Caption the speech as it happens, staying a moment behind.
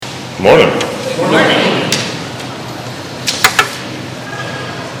Morning. Morning.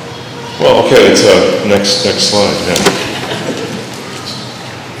 Well, okay, it's next slide. Yeah.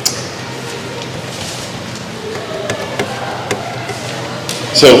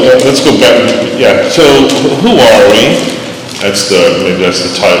 So let's go back. Yeah. So who are we? Maybe that's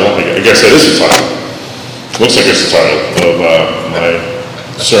the title. I guess that is the title. Looks like it's the title of my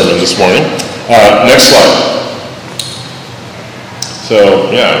sermon this morning. Next slide.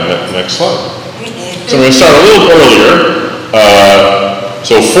 So yeah, next slide. So I'm going to start a little earlier.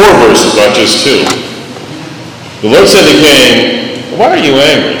 So 4 verses, not just 2. The Lord said to Cain, "Why are you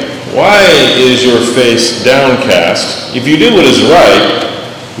angry? Why is your face downcast? If you do what is right,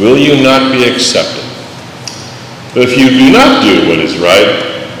 will you not be accepted? But if you do not do what is right,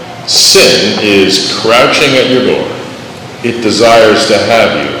 sin is crouching at your door. It desires to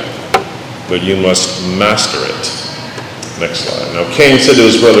have you, but you must master it." Next slide. Now Cain said to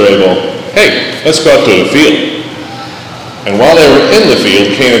his brother Abel, "Hey, let's go out to the field." And while they were in the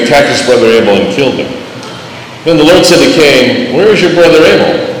field, Cain attacked his brother Abel and killed him. Then the Lord said to Cain, "Where is your brother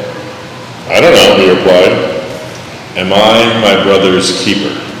Abel?" "I don't know," he replied. "Am I my brother's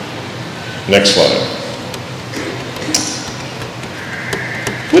keeper?" Next slide.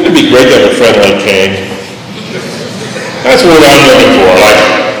 Wouldn't it be great to have a friend like Cain? That's what I'm looking for. Like,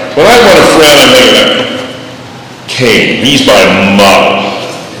 when I want a friend, I'm thinking, Cain, he's my model.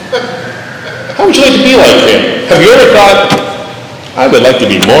 How would you like to be like Cain? Have you ever thought, I would like to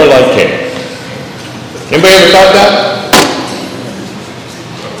be more like Cain? Anybody ever thought that?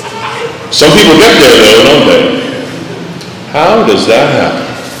 Some people get there though, don't they? How does that happen?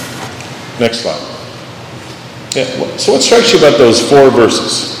 Next slide. Yeah, so what strikes you about those 4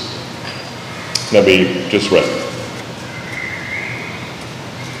 verses that we just read?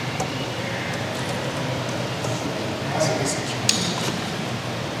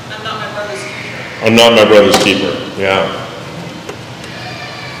 I'm not my brother's keeper. Yeah.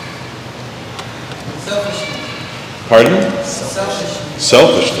 Selfishness. Pardon? Selfishness.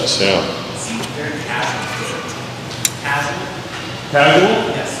 Selfishness, yeah. Very casual. Casual? Casual?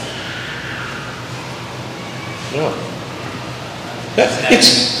 Yes. Yeah.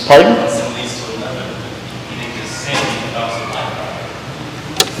 It's, pardon?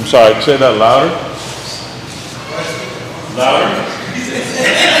 I'm sorry, say that louder. Louder?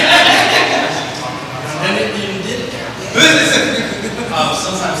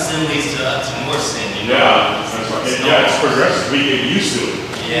 Sometimes sin leads to more sin, you know? Yeah, that's right. Yeah, it's progressive. We get used to it.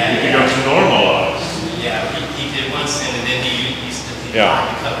 Yeah. It becomes normalized. Yeah, he did one sin and then he used to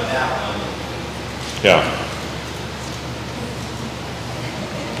cover that one. Yeah.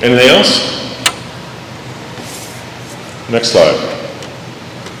 Anything else? Next slide.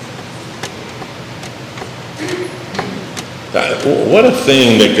 What a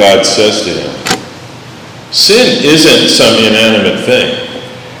thing that God says to him. Sin isn't some inanimate thing.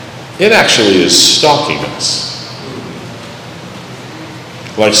 It actually is stalking us.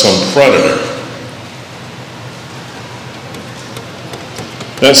 Like some predator.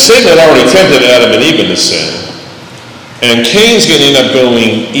 Now Satan had already tempted Adam and Eve into sin. And Cain's going to end up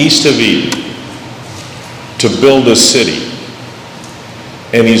going east of Eden to build a city.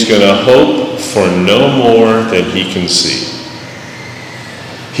 And he's going to hope for no more than he can see.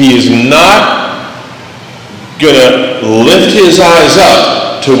 He is not going to lift his eyes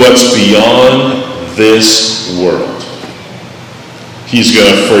up to what's beyond this world. He's going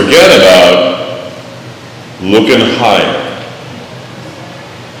to forget about looking higher.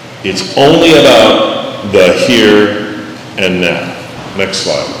 It's only about the here and now. Next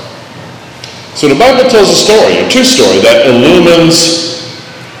slide. So the Bible tells a story, a true story, that illumines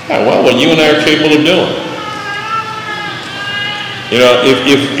what you and I are capable of doing. You know,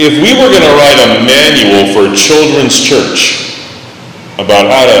 if we were going to write a manual for children's church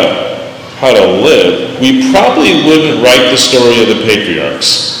about how to live, we probably wouldn't write the story of the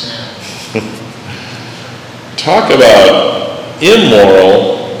patriarchs. Talk about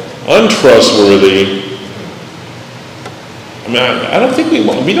immoral, untrustworthy. I mean, I don't think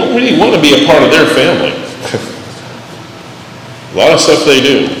we don't really want to be a part of their family. A lot of stuff they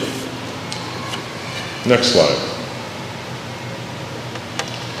do. Next slide.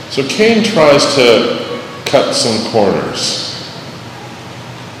 So Cain tries to cut some corners.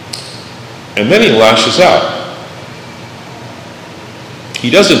 And then he lashes out. He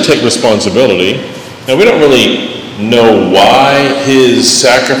doesn't take responsibility. Now we don't really know why his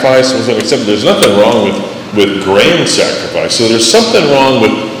sacrifice was accepted. There's nothing wrong with grain sacrifice. So there's something wrong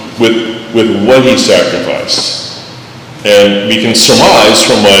with what he sacrificed. And we can surmise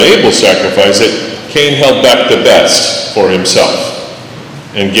from what Abel sacrificed that Cain held back the best for himself.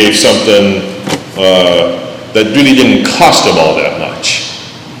 and gave something that really didn't cost him all that much.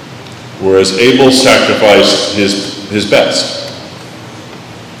 Whereas Abel sacrificed his best.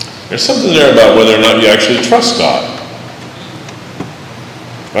 There's something there about whether or not you actually trust God.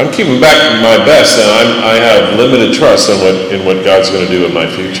 If I'm keeping back my best, then I have limited trust in what God's going to do in my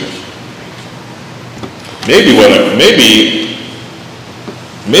future. Maybe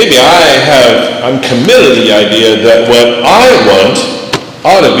I'm committed to the idea that what I want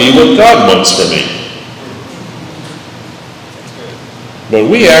ought to be what God wants for me. But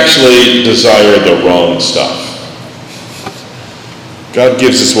we actually desire the wrong stuff. God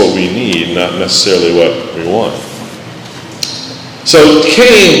gives us what we need, not necessarily what we want. So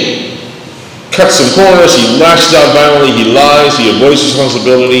Cain cuts some corners, he lashes out violently, he lies, he avoids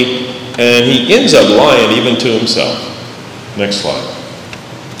responsibility, and he ends up lying even to himself. Next slide.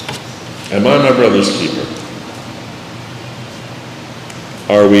 Am I my brother's keeper?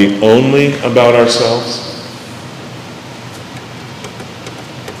 Are we only about ourselves?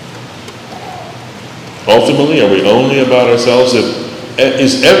 Ultimately, are we only about ourselves?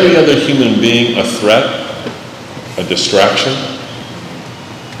 Is every other human being a threat, a distraction?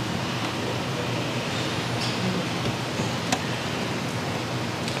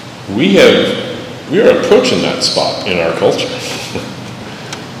 We are approaching that spot in our culture,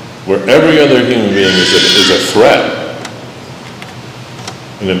 where every other human being is a threat,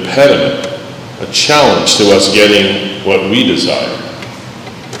 an impediment, a challenge to us getting what we desire.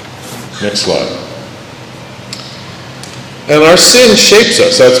 Next slide. And our sin shapes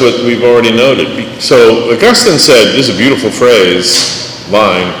us. That's what we've already noted. So Augustine said, this is a beautiful phrase,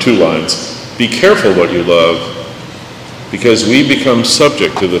 two lines, be careful what you love, because we become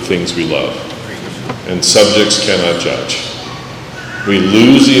subject to the things we love, and subjects cannot judge. We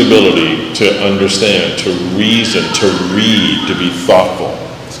lose the ability to understand, to reason, to read, to be thoughtful.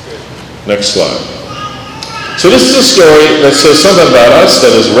 Next slide. So this is a story that says something about us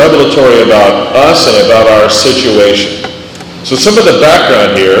that is revelatory about us and about our situation. So some of the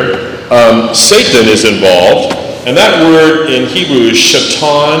background here, Satan is involved, and that word in Hebrew is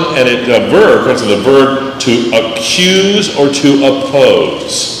shaitan, and the verb comes from the verb to accuse or to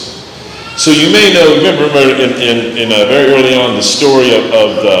oppose. So you may know, remember in very early on the story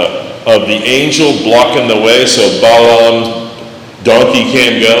of the angel blocking the way so Balaam's donkey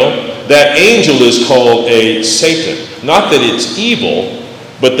can't go. That angel is called a Satan. Not that it's evil,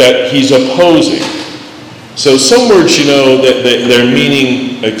 but that he's opposing. So some words, that their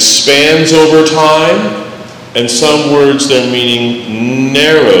meaning expands over time, and some words their meaning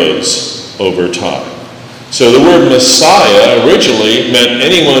narrows over time. So the word Messiah originally meant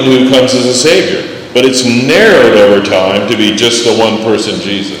anyone who comes as a Savior, but it's narrowed over time to be just the one person,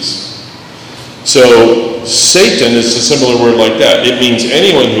 Jesus. So Satan is a similar word like that. It means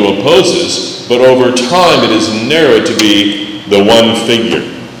anyone who opposes, but over time it is narrowed to be the one figure.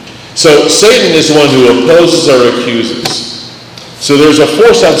 So Satan is the one who opposes or accuses. So there's a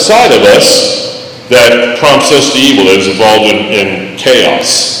force outside of us that prompts us to evil, that is involved in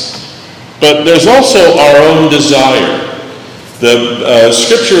chaos. But there's also our own desire. The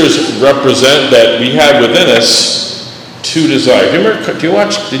scriptures represent that we have within us two desires. Did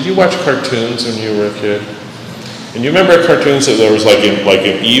you watch cartoons when you were a kid? And you remember cartoons that there was like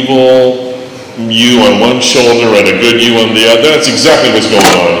an evil you on one shoulder and a good you on the other? That's exactly what's going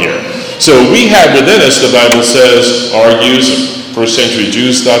on here. So we have within us, the Bible says, argues, first century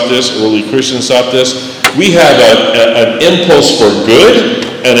Jews thought this, early Christians thought this, we have an impulse for good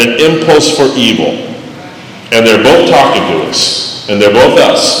and an impulse for evil. And they're both talking to us. And they're both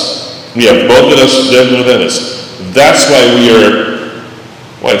us. We have both of us within us. That's why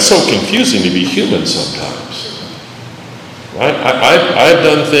it's so confusing to be human sometimes. Right? I've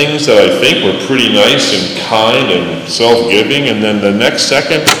done things that I think were pretty nice and kind and self-giving, and then the next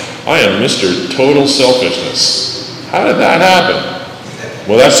second, I am Mr. Total Selfishness. How did that happen?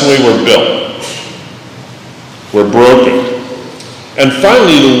 Well, that's the way we're built. We're broken. And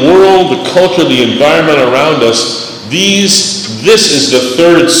finally, the world, the culture, the environment around us, this is the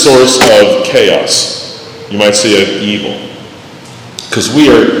third source of chaos. You might say of evil. Because we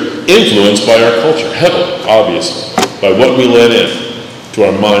are influenced by our culture, heavily, obviously, by what we let in to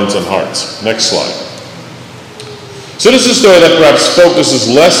our minds and hearts. Next slide. So this is a story that perhaps focuses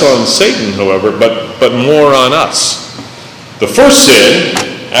less on Satan, however, but more on us. The first sin,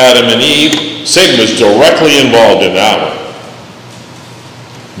 Adam and Eve, Satan was directly involved in that one.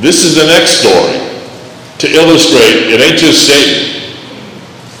 This is the next story to illustrate it ain't just Satan.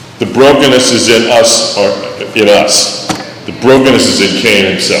 The brokenness is in us, or in us. The brokenness is in Cain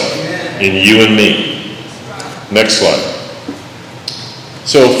himself, in you and me. Next slide.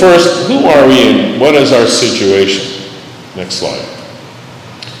 So first, who are we and what is our situation? Next slide.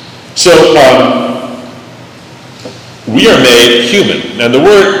 So, we are made human. And the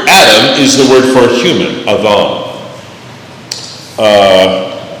word Adam is the word for human, Adam.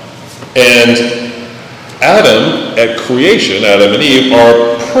 And Adam, at creation, Adam and Eve,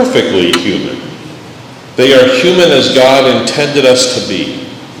 are perfectly human. They are human as God intended us to be.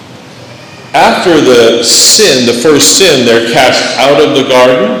 After the sin, the first sin, they're cast out of the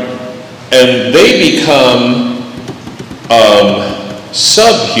garden, and they become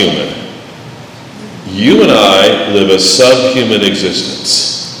subhuman. You and I live a subhuman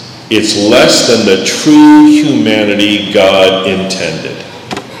existence. It's less than the true humanity God intended.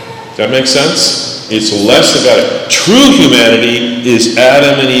 Does that make sense? It's less than God. True humanity is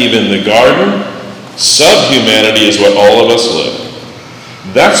Adam and Eve in the garden. Subhumanity is what all of us live.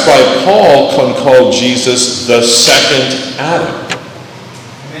 That's why Paul can call Jesus the second Adam.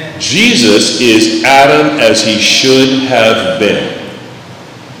 Amen. Jesus is Adam as he should have been.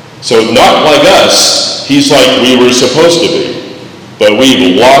 So not like us, he's like we were supposed to be, but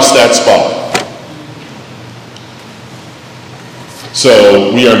we've lost that spot.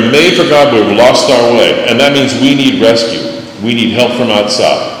 So we are made for God, but we've lost our way. And that means we need rescue. We need help from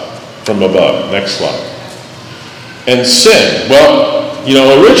outside, from above. Next slide. And sin. Well,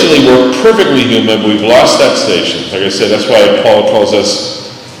 originally we're perfectly human, but we've lost that station. Like I said, that's why Paul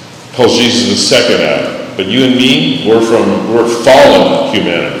calls Jesus the second Adam. But you and me, we're fallen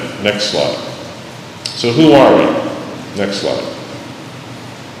humanity. Next slide. So who are we? Next slide.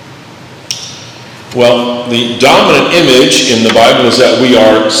 Well, the dominant image in the Bible is that we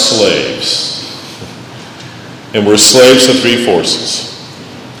are slaves. And we're slaves to three forces.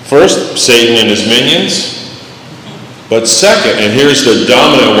 First, Satan and his minions. But second, and here's the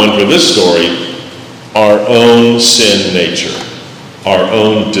dominant one for this story, our own sin nature, our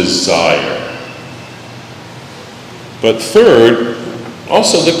own desire. But third,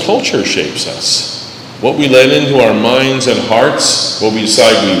 also the culture shapes us. What we let into our minds and hearts, what we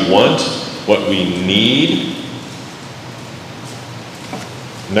decide we want, what we need.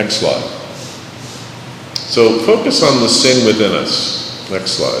 Next slide. So focus on the sin within us.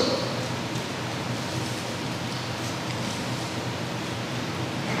 Next slide.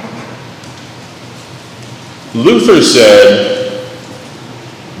 Luther said,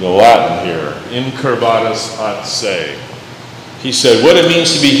 the Latin here, incurvatus ad se. He said, what it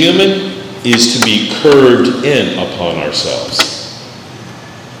means to be human is to be curved in upon ourselves.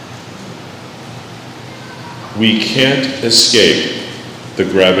 We can't escape the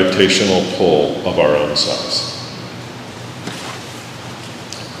gravitational pull of our own selves.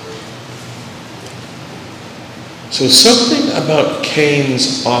 So something about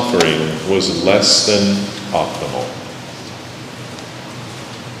Cain's offering was less than optimal.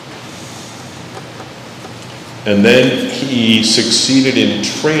 And then he succeeded in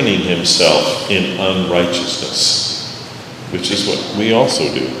training himself in unrighteousness, which is what we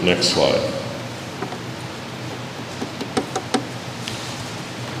also do. Next slide.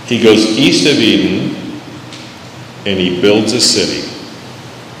 He goes east of Eden and he builds a city.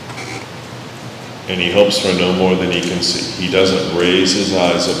 And he hopes for no more than he can see. He doesn't raise his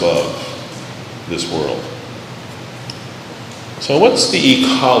eyes above this world. So what's the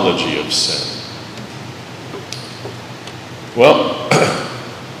ecology of sin? Well,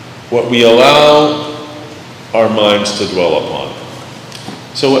 what we allow our minds to dwell upon.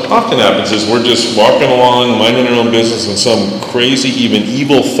 So what often happens is we're just walking along, minding our own business, and some crazy, even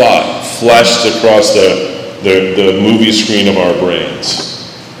evil thought flashed across the movie screen of our brains.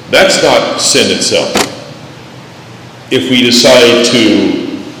 That's not sin itself. If we decide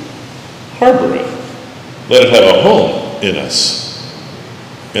to harbor it, let it have a home in us,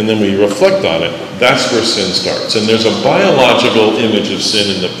 and then we reflect on it, that's where sin starts. And there's a biological image of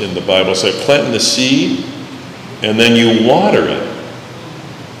sin in the Bible. It's like planting the seed, and then you water it.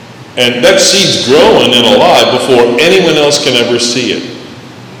 And that seed's growing and alive before anyone else can ever see it.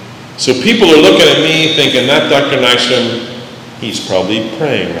 So people are looking at me thinking, that Dr. Nystrom, he's probably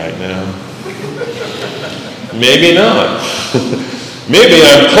praying right now. Maybe not. Maybe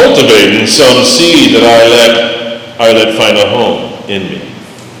I'm cultivating some seed that I let find a home in me.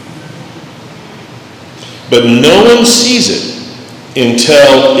 But no one sees it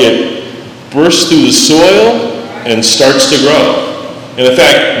until it bursts through the soil and starts to grow. And in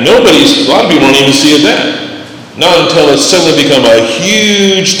fact, a lot of people don't even see it then. Not until it's suddenly become a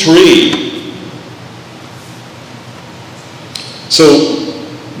huge tree. So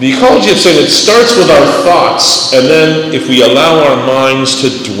the ecology of sin, it starts with our thoughts, and then if we allow our minds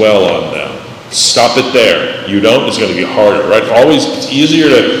to dwell on them, stop it there. right? You don't, it's going to get harder, right? Always, it's easier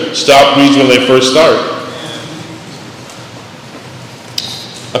to stop weeds when they first start.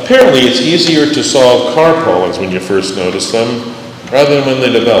 Apparently, it's easier to solve car problems when you first notice them rather than when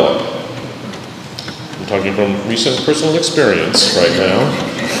they develop. I'm talking from recent personal experience right now.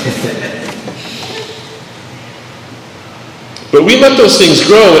 But we let those things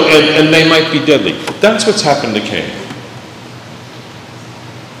grow, and they might be deadly. That's what's happened to Cain.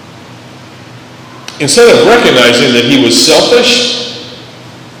 Instead of recognizing that he was selfish,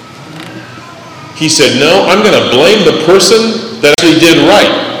 he said, no, I'm going to blame the person that actually did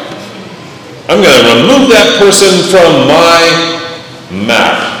right. I'm going to remove that person from my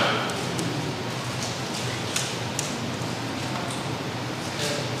map.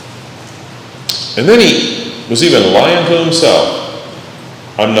 And then he was even lying to himself.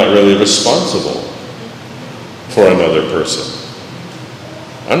 I'm not really responsible for another person.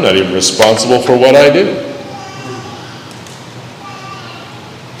 I'm not even responsible for what I do.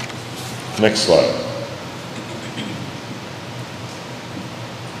 Next slide.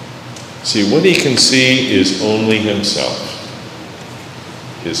 See, what he can see is only himself.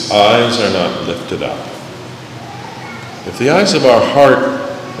 His eyes are not lifted up. If the eyes of our heart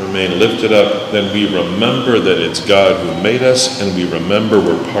remain lifted up, then we remember that it's God who made us, and we remember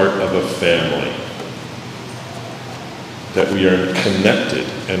we're part of a family. That we are connected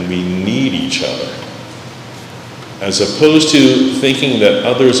and we need each other. As opposed to thinking that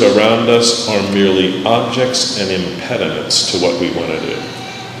others around us are merely objects and impediments to what we want to do.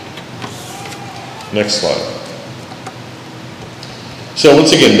 Next slide. So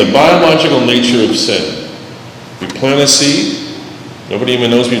once again, the biological nature of sin. We plant a seed, nobody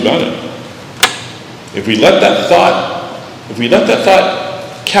even knows we've done it. If we let that thought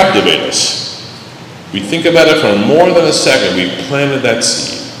captivate us, we think about it for more than a second, we planted that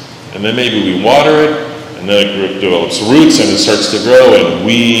seed. And then maybe we water it, and then it develops roots and it starts to grow, and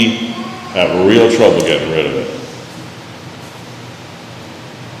we have real trouble getting rid of it.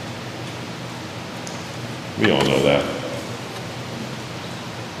 We all know that.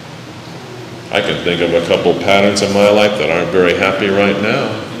 I can think of a couple patterns in my life that aren't very happy right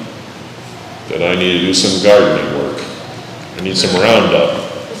now. That I need to do some gardening work. I need some Roundup.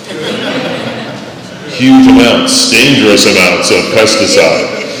 Huge amounts, dangerous amounts of pesticide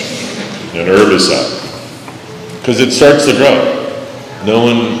and herbicide. Because it starts to grow. No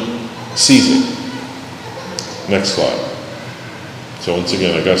one sees it. Next slide. So once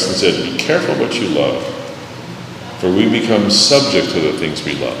again, Augustine said, be careful what you love, for we become subject to the things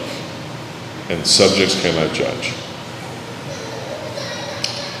we love, and subjects cannot judge.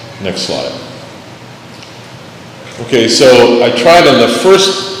 Next slide. Okay, so I tried in the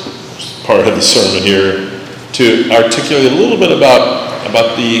first part of the sermon here to articulate a little bit about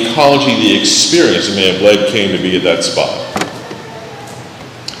the ecology, the experience that may have led Cain to be at that spot.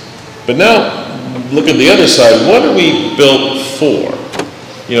 But now, look at the other side. What are we built for?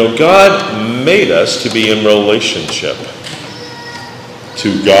 You know, God made us to be in relationship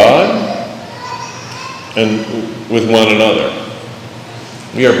to God and with one another.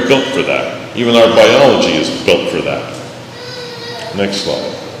 We are built for that. Even our biology is built for that. Next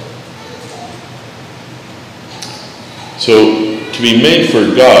slide. So, to be made for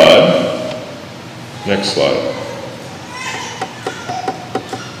God, next slide.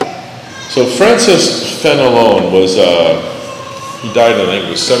 So Francis Fenelon was, he died, I think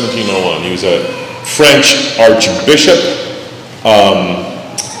it was 1701. He was a French archbishop,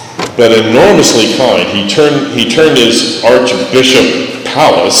 but enormously kind. He turned his archbishop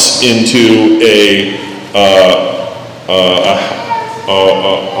palace into a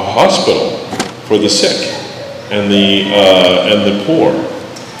hospital for the sick and the poor.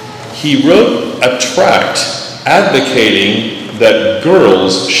 He wrote a tract advocating that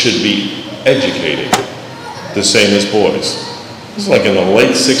girls should be educated the same as boys. This is like in the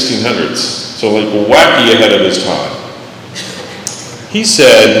late 1600s, so like wacky ahead of his time. He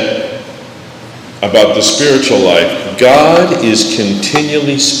said about the spiritual life, God is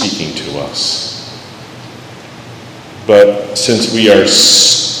continually speaking to us. But since we are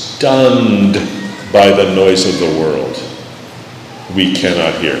stunned by the noise of the world, we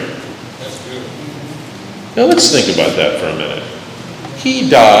cannot hear. Now let's think about that for a minute. He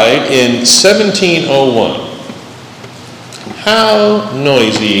died in 1701. How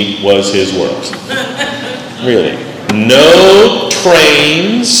noisy was his world? Really? No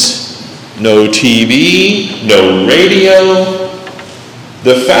trains, no TV, no radio.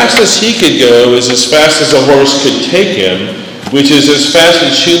 The fastest he could go is as fast as a horse could take him, which is as fast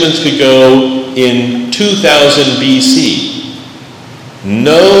as humans could go in 2000 BC.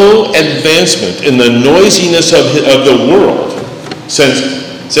 no advancement in the noisiness of the world since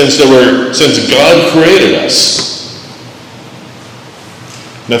God created us.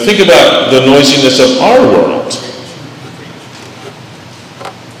 Now think about the noisiness of our world.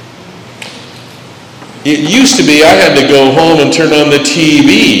 It used to be I had to go home and turn on the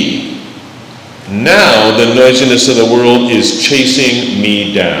TV. Now the noisiness of the world is chasing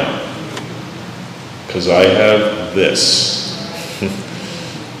me down because I have this.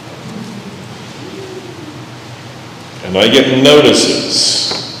 And I get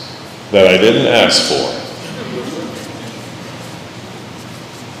notices that I didn't ask for.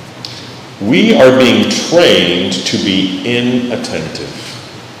 We are being trained to be inattentive.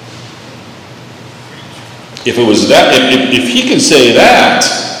 If it was that, if he could say that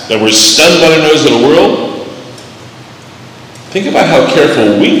we're stunned by the noise of the world, think about how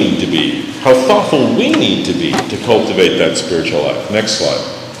careful we need to be, how thoughtful we need to be to cultivate that spiritual life. Next slide.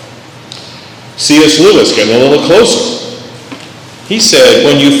 C.S. Lewis, getting a little closer. He said,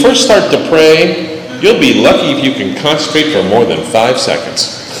 when you first start to pray, you'll be lucky if you can concentrate for more than 5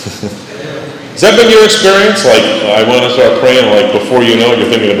 seconds. Has that been your experience? Like, I want to start praying, like, before you know it, you're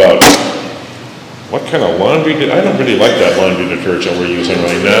thinking about, what kind of laundry I don't really like that laundry detergent we're using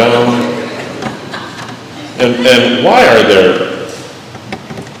right now. And why are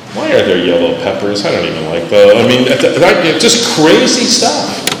there yellow peppers? I don't even like those. I mean, just crazy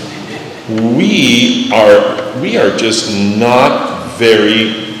stuff. We are just not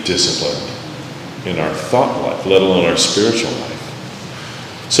very disciplined in our thought life, let alone our spiritual life.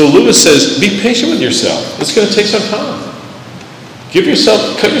 So Lewis says, be patient with yourself. It's going to take some time. Cut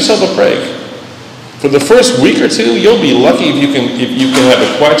yourself a break. For the first week or two, you'll be lucky if you can have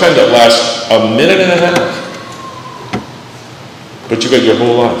a quiet time that lasts a minute and a half. But you got your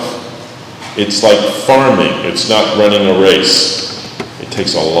whole life. It's like farming. It's not running a race. It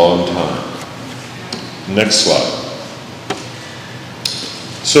takes a long time. Next slide.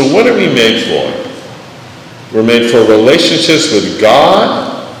 So what are we made for? We're made for relationships with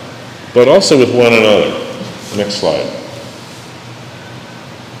God, but also with one another. Next slide.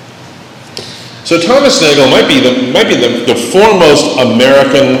 So Thomas Nagel might be the foremost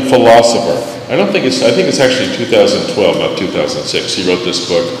American philosopher. I think it's actually 2012, not 2006. He wrote this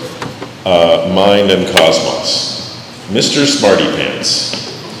book, Mind and Cosmos. Mr. Smarty Pants.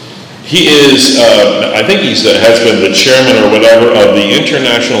 He is, I think he has been the chairman or whatever of the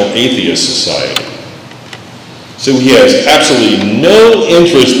International Atheist Society. So he has absolutely no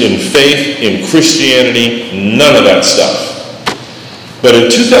interest in faith, in Christianity, none of that stuff. But in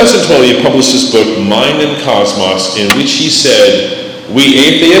 2012, he published this book, Mind and Cosmos, in which he said, we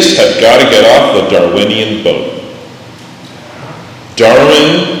atheists have got to get off the Darwinian boat.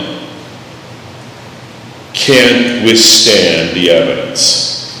 Darwin can't withstand the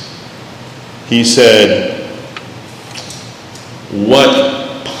evidence. He said,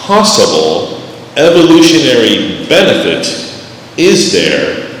 what possible evolutionary benefit is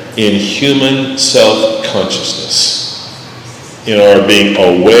there in human self-consciousness? In our being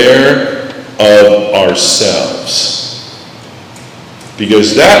aware of ourselves.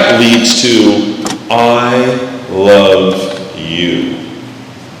 Because that leads to, I love you.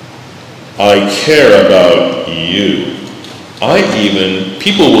 I care about you.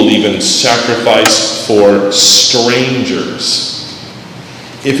 People will even sacrifice for strangers.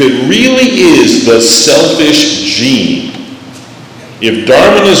 If it really is the selfish gene, if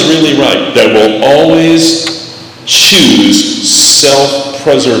Darwin is really right, that will always choose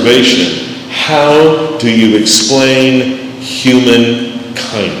self-preservation, how do you explain human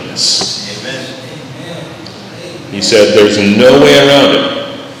kindness? He said there's no way around it.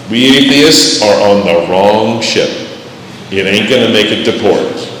 We atheists are on the wrong ship. It ain't going to make it to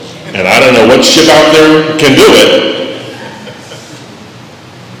port. And I don't know what ship out there can do it,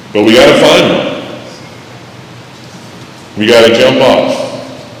 but we got to find one. We got to jump off.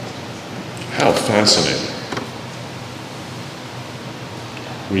 How fascinating.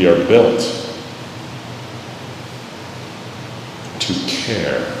 We are built to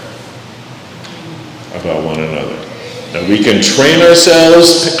care about one another. And we can train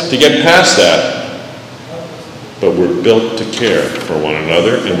ourselves to get past that, but we're built to care for one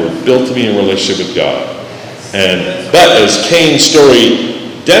another, and we're built to be in a relationship with God. But as Cain's story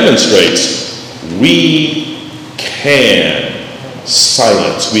demonstrates, we can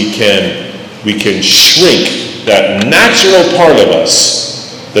silence, we can shrink that natural part of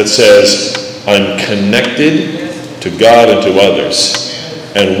us that says, I'm connected to God and to others.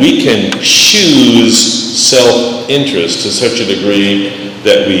 And we can choose self-interest to such a degree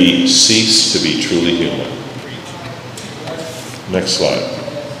that we cease to be truly human. Next slide.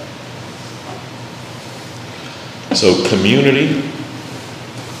 So community.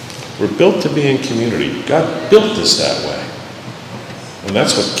 We're built to be in community. God built us that way. And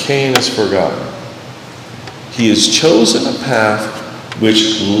that's what Cain has forgotten. He has chosen a path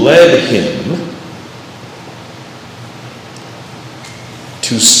which led him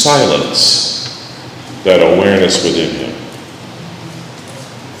to silence that awareness within him.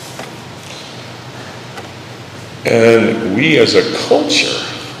 And we as a culture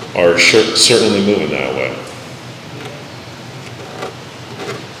are certainly moving that way.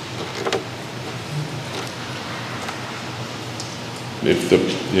 If the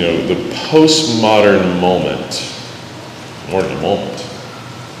postmodern moment, more than a moment,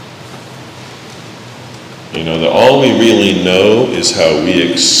 that all we really know is how we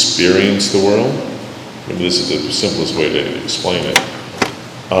experience the world. Maybe this is the simplest way to explain it.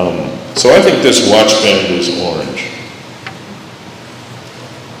 So I think this watch band is orange.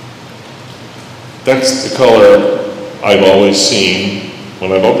 That's the color I've always seen.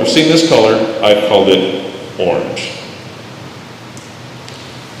 When I've ever seen this color, I've called it orange.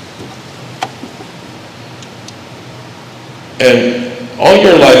 And all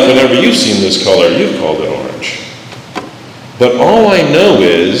your life, whenever you've seen this color, you've called it orange. But all I know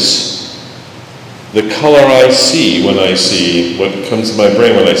is the color I see when I see what comes to my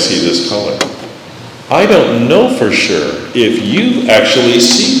brain when I see this color. I don't know for sure if you actually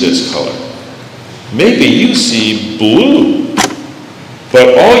see this color. Maybe you see blue,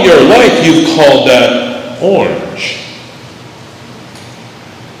 but all your life you've called that orange.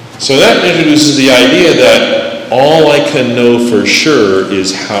 So that introduces the idea that all I can know for sure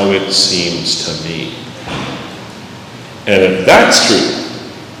is how it seems to me. And if that's true,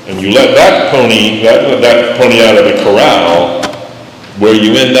 and you let that pony out of the corral, where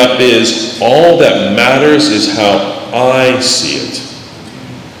you end up is all that matters is how I see it.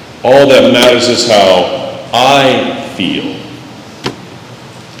 All that matters is how I feel.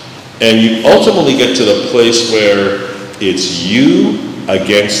 And you ultimately get to the place where it's you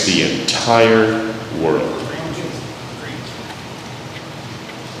against the entire world.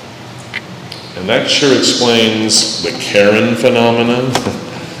 And that sure explains the Karen phenomenon.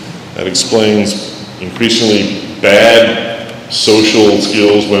 That explains increasingly bad social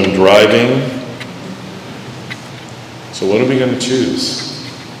skills when driving. So what are we going to choose?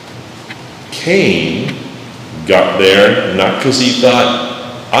 Cain got there not because he thought,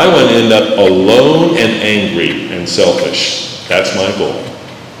 I want to end up alone and angry and selfish. That's my goal.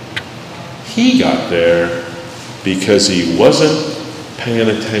 He got there because he wasn't paying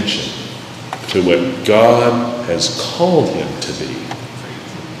attention to what God has called him to be.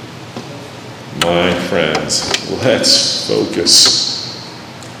 My friends, let's focus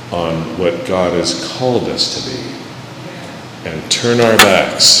on what God has called us to be and turn our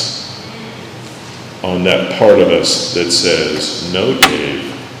backs on that part of us that says, no,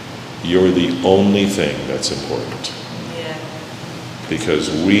 Dave, you're the only thing that's important. Yeah. Because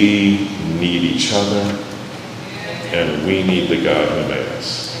we need each other and we need the God who made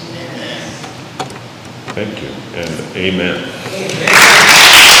us. Thank you, and amen.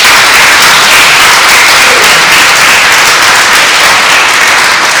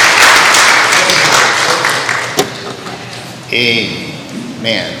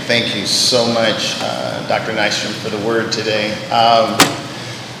 Amen. Thank you so much, Dr. Nystrom, for the word today.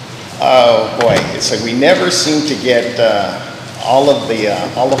 Oh boy, it's like we never seem to get all of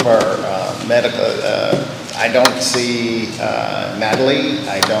our medical. I don't see Natalie.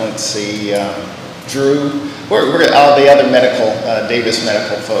 I don't see Drew. Where all the other medical Davis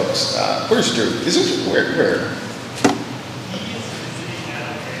medical folks? Where's Drew? Isn't where?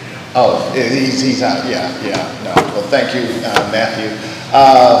 Oh, he's out. Yeah. No. Well, thank you, Matthew.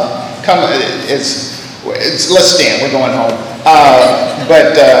 Let's stand. We're going home.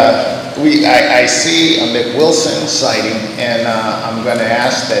 I see a McWilson sighting, and I'm going to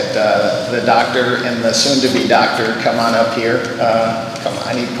ask that the doctor and the soon-to-be doctor come on up here. Come on,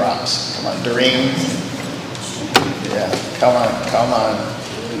 I need props. Come on, Doreen. Yeah, come on.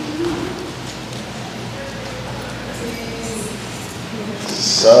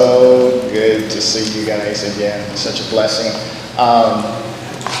 So good to see you guys again. Such a blessing.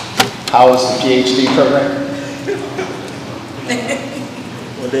 How was the PhD program?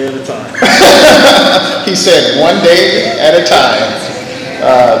 One day at a time. He said, one day at a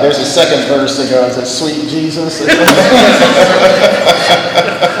time. There's a second verse that goes, sweet Jesus.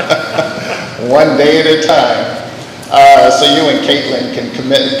 One day at a time. So you and Caitlin can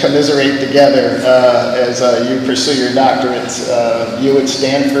commiserate together as you pursue your doctorates. You at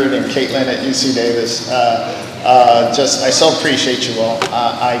Stanford and Caitlin at UC Davis. I so appreciate you all.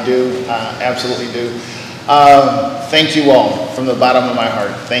 I do, absolutely do. Thank you all from the bottom of my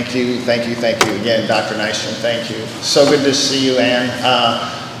heart. Thank you, thank you, thank you. Again, Dr. Nystrom, thank you. So good to see you, Ann.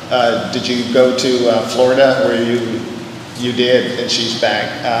 Did you go to Florida where you did, and she's back.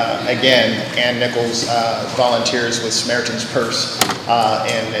 Again, Ann Nichols volunteers with Samaritan's Purse,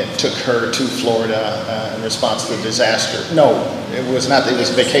 and it took her to Florida in response to the disaster. No, it was not, it was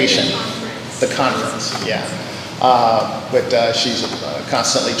vacation. The conference, yeah. But she's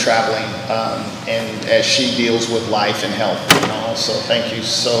constantly traveling, and as she deals with life and health and all, so thank you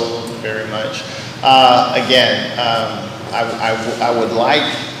so very much. Again, I would like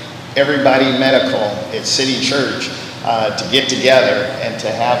everybody medical at City Church to get together and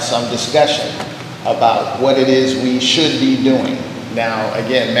to have some discussion about what it is we should be doing. Now,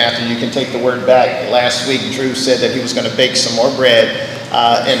 again, Matthew, you can take the word back. Last week, Drew said that he was going to bake some more bread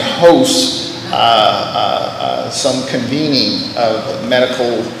and host some convening of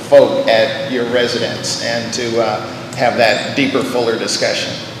medical folk at your residence, and to have that deeper, fuller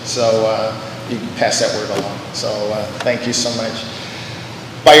discussion. So you can pass that word along. So thank you so much.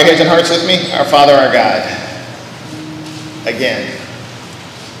 Bow your heads and hearts with me. Our Father, our God. Again,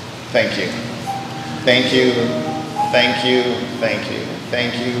 thank you. Thank you, thank you, thank you.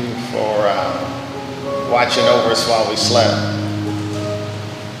 Thank you for watching over us while we slept.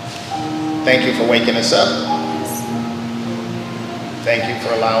 Thank you for waking us up. Thank you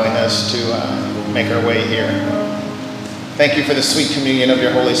for allowing us to make our way here. Thank you for the sweet communion of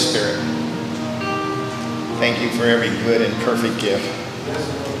your Holy Spirit. Thank you for every good and perfect gift.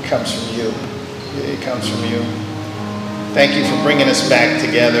 It comes from you. It comes from you. Thank you for bringing us back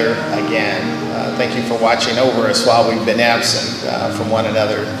together again. Thank you for watching over us while we've been absent from one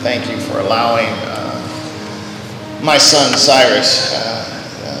another. Thank you for allowing my son Cyrus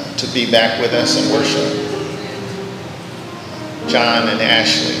to be back with us in worship. John and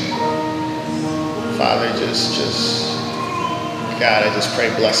Ashley. Father, God, I just pray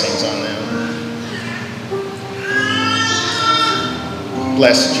blessings on them.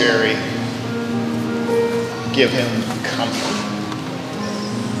 Bless Jerry. Give him comfort.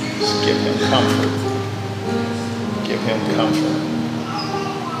 Just give him comfort. Give him comfort.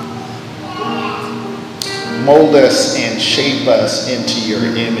 Mold us and shape us into your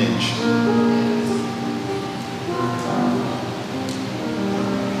image.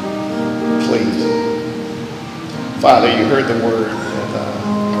 Please. Father, you heard the word.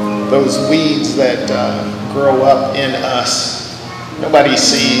 Those weeds that grow up in us, nobody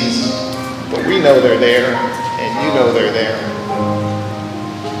sees, but we know they're there, and you know they're there.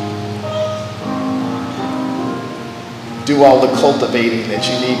 Do all the cultivating that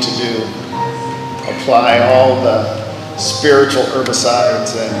you need to do. Apply all the spiritual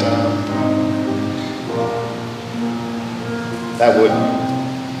herbicides that would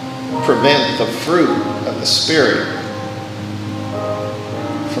prevent the fruit of the Spirit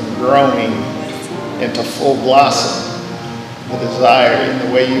from growing into full blossom, the desire in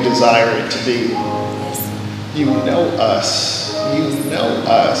the way you desire it to be. You know us. You know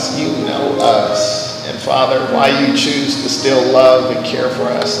us. You know us. And Father, why you choose to still love and care for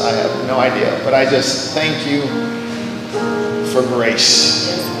us, I have no idea. But I just thank you for grace.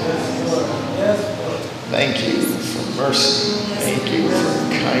 Thank you for mercy. Thank you for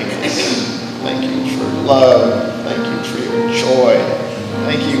kindness. Thank you for love. Thank you for your joy.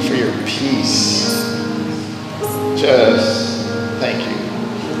 Thank you for your peace. Just thank you.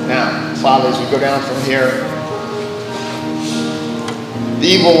 Now, Father, as we go down from here, the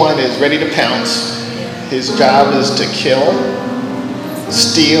evil one is ready to pounce. His job is to kill,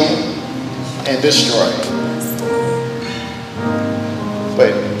 steal, and destroy.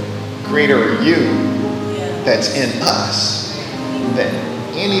 But greater are you that's in us than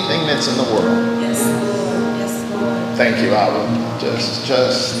anything that's in the world. Yes, Lord. Yes, Lord. Thank you, Abba.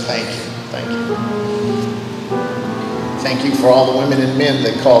 Just thank you. Thank you. Thank you for all the women and men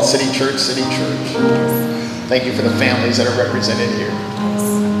that call City Church, City Church. Thank you for the families that are represented here.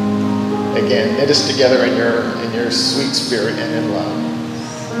 Again, knit us together in your sweet spirit and in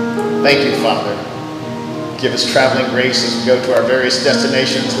love. Thank you, Father. Give us traveling grace as we go to our various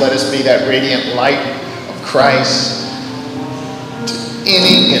destinations. Let us be that radiant light of Christ to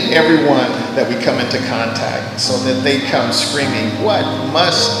any and everyone that we come into contact, so that they come screaming, "What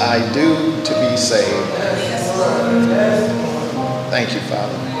must I do to be saved?" Thank you,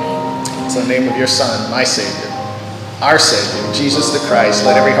 Father. It's the name of your Son, my Savior, our Savior, Jesus the Christ.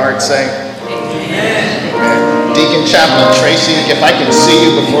 Let every heart say, Amen. Deacon Chaplain Tracy, if I can see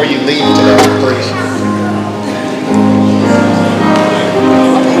you before you leave today, please.